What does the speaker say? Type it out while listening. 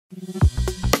In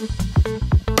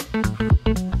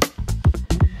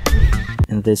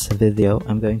this video,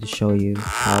 I'm going to show you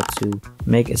how to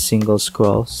make a single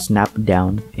scroll snap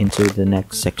down into the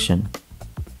next section.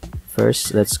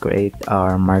 First, let's create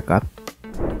our markup.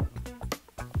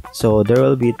 So there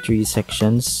will be 3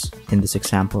 sections in this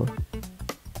example.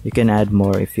 You can add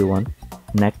more if you want.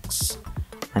 Next,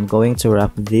 I'm going to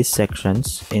wrap these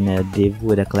sections in a div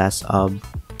with a class of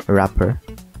wrapper.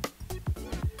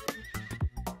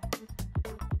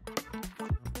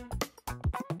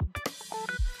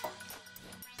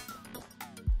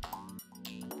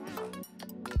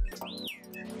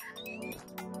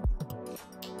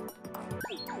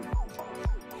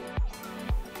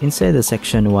 Inside the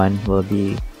section 1 will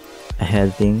be a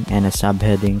heading and a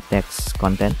subheading text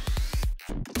content.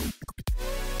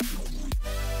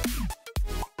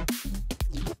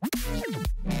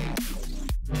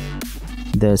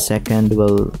 The second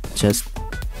will just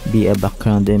be a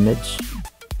background image.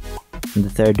 And the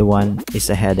third one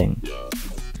is a heading.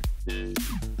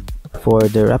 For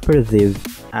the wrapper div,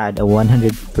 add a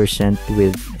 100%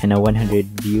 width and a 100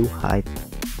 view height,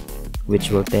 which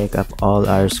will take up all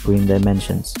our screen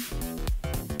dimensions.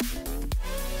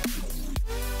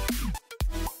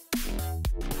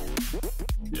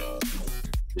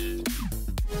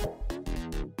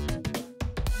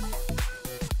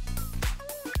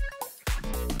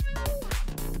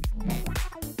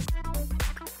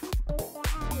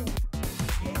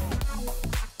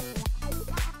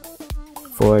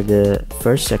 For the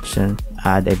first section,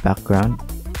 add a background.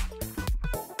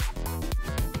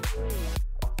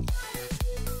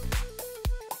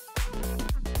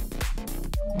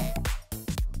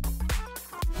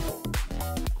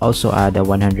 Also add a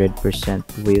 100%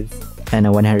 width and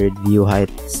a 100 view height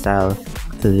style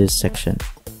to this section.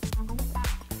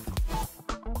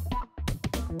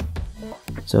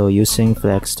 So using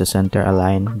flex to center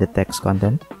align the text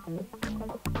content.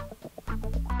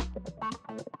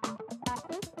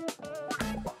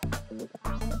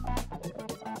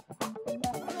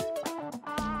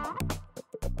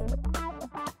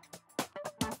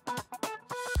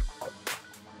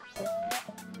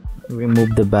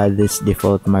 Remove the body's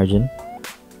default margin.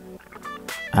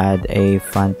 Add a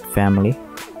font family.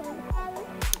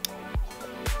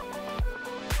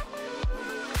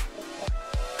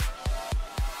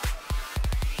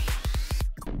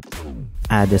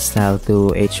 Add a style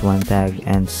to h1 tag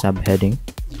and subheading.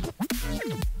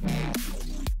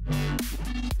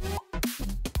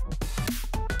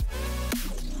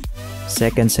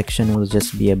 Second section will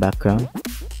just be a background.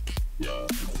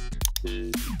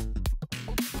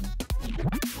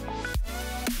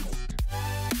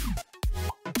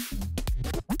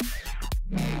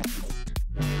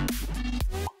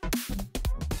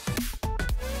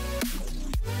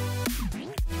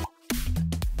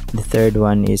 The third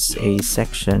one is a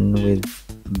section with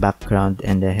background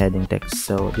and a heading text.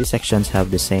 So these sections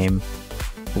have the same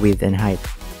width and height.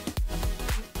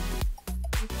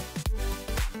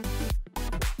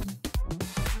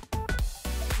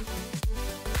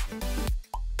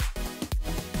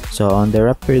 So on the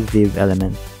wrapper div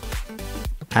element,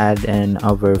 add an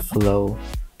overflow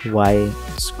Y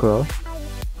scroll.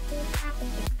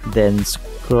 Then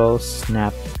scroll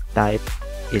snap type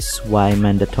is Y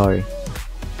mandatory.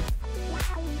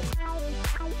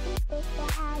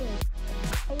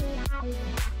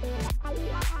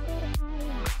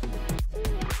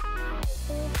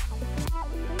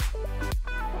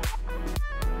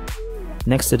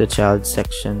 Next to the child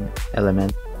section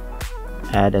element,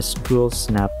 add a scroll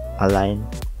snap align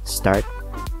start.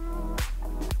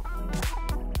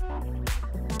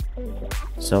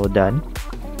 So done.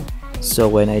 So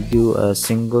when I do a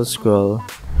single scroll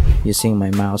using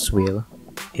my mouse wheel,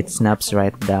 it snaps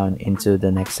right down into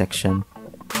the next section.